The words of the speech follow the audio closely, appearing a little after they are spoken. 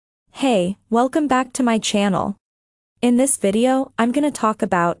Hey, welcome back to my channel. In this video, I'm gonna talk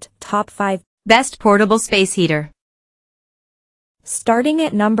about top 5 best portable space heater. Starting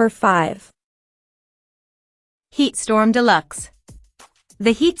at number 5. HeatStorm Deluxe.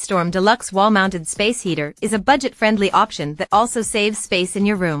 The HeatStorm Deluxe wall-mounted space heater is a budget-friendly option that also saves space in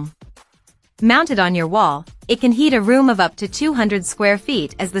your room. Mounted on your wall, it can heat a room of up to 200 square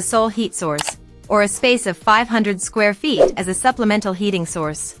feet as the sole heat source, or a space of 500 square feet as a supplemental heating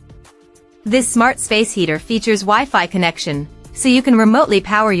source. This smart space heater features Wi-Fi connection, so you can remotely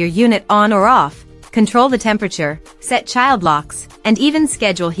power your unit on or off, control the temperature, set child locks, and even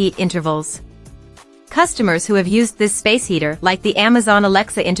schedule heat intervals. Customers who have used this space heater like the Amazon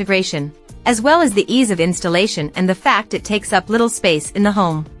Alexa integration, as well as the ease of installation and the fact it takes up little space in the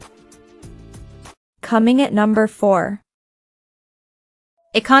home. Coming at number 4.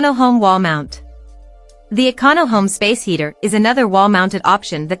 EconoHome Wall Mount. The EconoHome space heater is another wall-mounted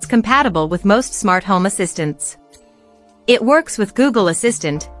option that's compatible with most smart home assistants. It works with Google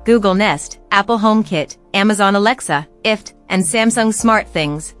Assistant, Google Nest, Apple HomeKit, Amazon Alexa, IFT, and Samsung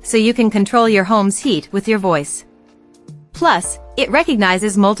SmartThings, so you can control your home's heat with your voice. Plus, it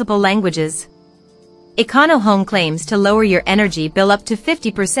recognizes multiple languages. EconoHome claims to lower your energy bill up to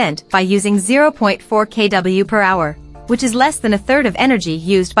 50% by using 0.4 kW per hour, which is less than a third of energy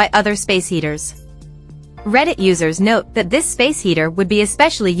used by other space heaters. Reddit users note that this space heater would be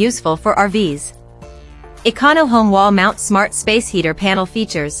especially useful for RVs. EconoHome Wall Mount Smart Space Heater Panel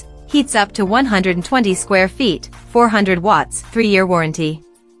features, heats up to 120 square feet, 400 watts, 3-year warranty.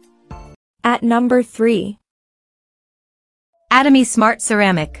 At number 3. Atomi Smart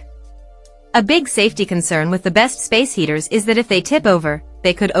Ceramic. A big safety concern with the best space heaters is that if they tip over,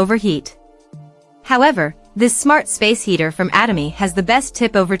 they could overheat. However, this smart space heater from Atomi has the best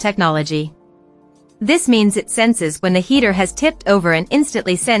tip-over technology. This means it senses when the heater has tipped over and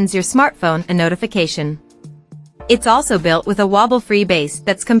instantly sends your smartphone a notification. It's also built with a wobble-free base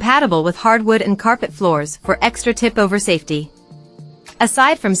that's compatible with hardwood and carpet floors for extra tip-over safety.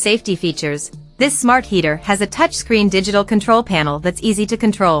 Aside from safety features, this smart heater has a touchscreen digital control panel that's easy to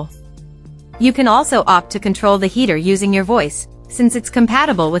control. You can also opt to control the heater using your voice, since it's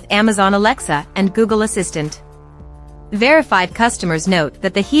compatible with Amazon Alexa and Google Assistant. Verified customers note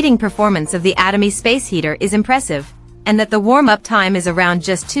that the heating performance of the Atomi space heater is impressive, and that the warm-up time is around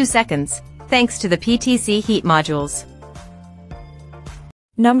just 2 seconds, thanks to the PTC heat modules.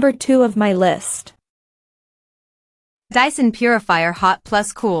 Number 2 of my list. Dyson Purifier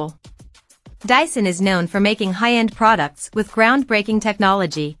Hot+Cool. Dyson is known for making high-end products with groundbreaking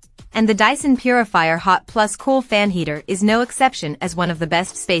technology, and the Dyson Purifier Hot+Cool fan heater is no exception as one of the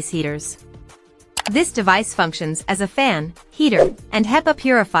best space heaters. This device functions as a fan, heater, and HEPA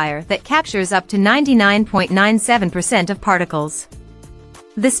purifier that captures up to 99.97% of particles.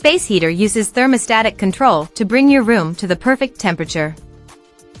 The space heater uses thermostatic control to bring your room to the perfect temperature.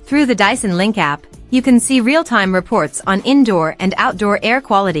 Through the Dyson Link app, you can see real-time reports on indoor and outdoor air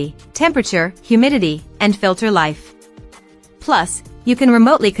quality, temperature, humidity, and filter life. Plus, you can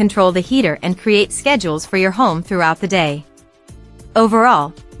remotely control the heater and create schedules for your home throughout the day.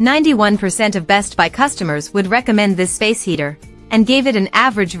 Overall, 91% of Best Buy customers would recommend this space heater, and gave it an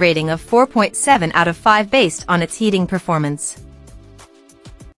average rating of 4.7 out of 5 based on its heating performance.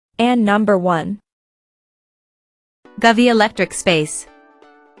 And number 1. Govee Electric Space.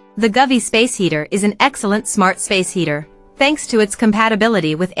 The Govee space heater is an excellent smart space heater, thanks to its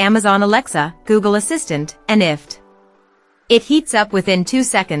compatibility with Amazon Alexa, Google Assistant, and IFT. It heats up within 2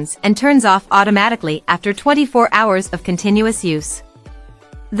 seconds and turns off automatically after 24 hours of continuous use.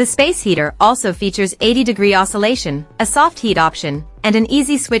 The space heater also features 80-degree oscillation, a soft heat option, and an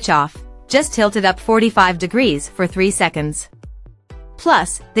easy switch off, just tilt it up 45 degrees for 3 seconds.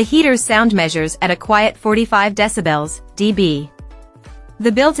 Plus, the heater's sound measures at a quiet 45 decibels, dB.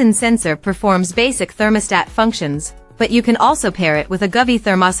 The built-in sensor performs basic thermostat functions, but you can also pair it with a Govee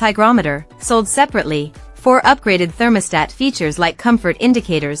thermos hygrometer, sold separately, for upgraded thermostat features like comfort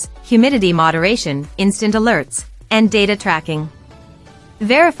indicators, humidity moderation, instant alerts, and data tracking.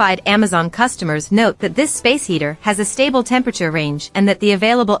 Verified Amazon customers note that this space heater has a stable temperature range and that the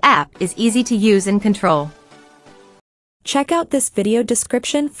available app is easy to use and control. Check out this video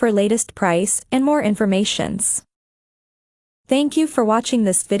description for latest price and more informations. Thank you for watching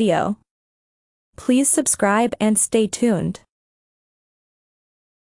this video. Please subscribe and stay tuned.